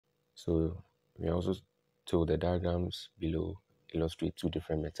So we also told the diagrams below illustrate two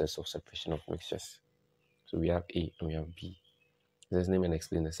different methods of separation of mixtures. So we have A and we have B. Let's name and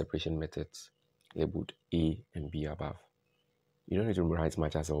explain the separation methods labeled A and B above. You don't need to write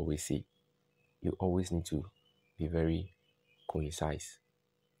much, as I always say. You always need to be very concise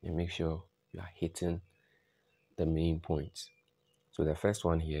and make sure you are hitting the main points. So the first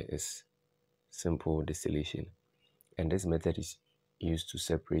one here is simple distillation, and this method is used to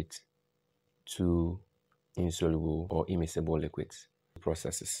separate two insoluble or immiscible liquids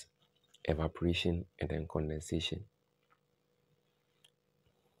processes: evaporation and then condensation.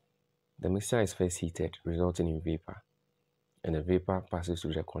 The mixture is first heated, resulting in vapor, and the vapor passes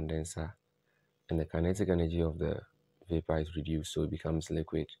through the condenser, and the kinetic energy of the vapor is reduced, so it becomes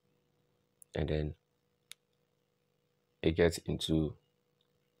liquid, and then it gets into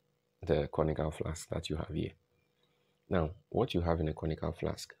the conical flask that you have here. Now, what you have in a conical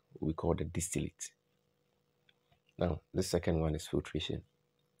flask, we call the distillate. Now, the second one is filtration.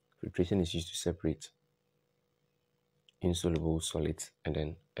 Filtration is used to separate insoluble solids and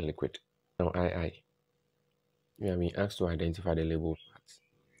then a liquid. Now, you have been asked to identify the labeled parts.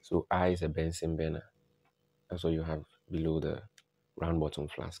 So, I is a Bunsen burner. That's what you have below the round bottom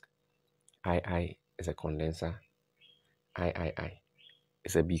flask. I is a condenser. I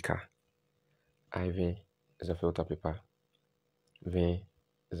is a beaker. IV is a filter paper. V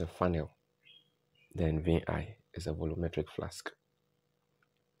is a funnel. Then VI is a volumetric flask.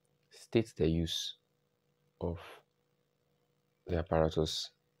 State the use of the apparatus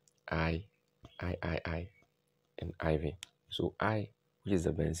I, and IV. So I, which is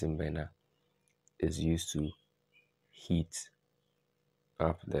the Bunsen burner, is used to heat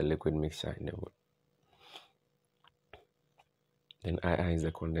up the liquid mixture in the wood. Then II is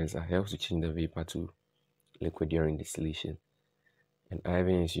the condenser, helps to change the vapor to liquid during distillation. And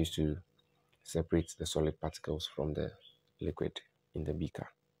IV is used to separate the solid particles from the liquid in the beaker.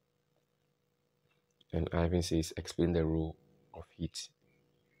 And IV says explain the role of heat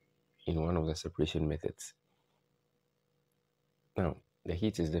in one of the separation methods. Now, the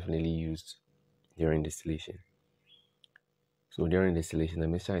heat is definitely used during distillation. So during distillation, the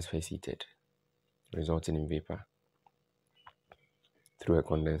mixture is first heated, resulting in vapor through a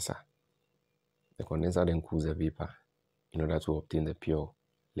condenser. The condenser then cools the vapor in order to obtain the pure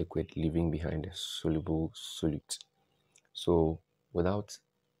liquid, leaving behind the soluble solute. So without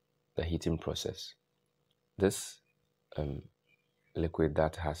the heating process, this liquid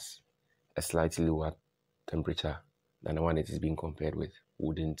that has a slightly lower temperature than the one it is being compared with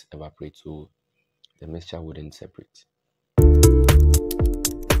wouldn't evaporate, so the mixture wouldn't separate.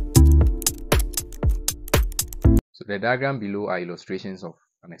 So the diagram below are illustrations of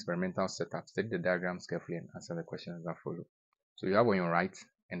an experimental setup. Study the diagrams carefully and answer the questions that follow. So you have on your right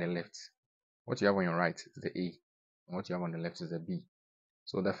and the left. What you have on your right is the A, and what you have on the left is the B.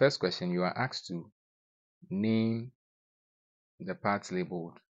 So the first question, you are asked to name the parts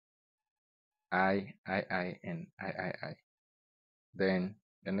labeled I, and III. Then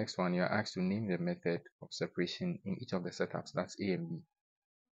the next one, you are asked to name the method of separation in each of the setups, that's A and B.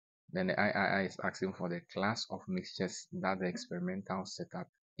 Then the III is asking for the class of mixtures that the experimental setup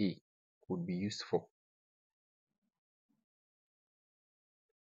A could be used for.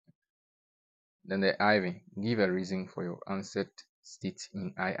 Then the IV, give a reason for your answered state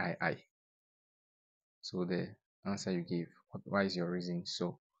in III. So the answer you gave, why is your reason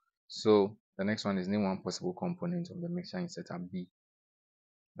so? So the next one is name one possible component of the mixture in setup B.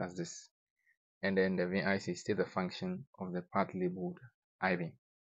 That's this. And then the VI says state the function of the part labeled IV.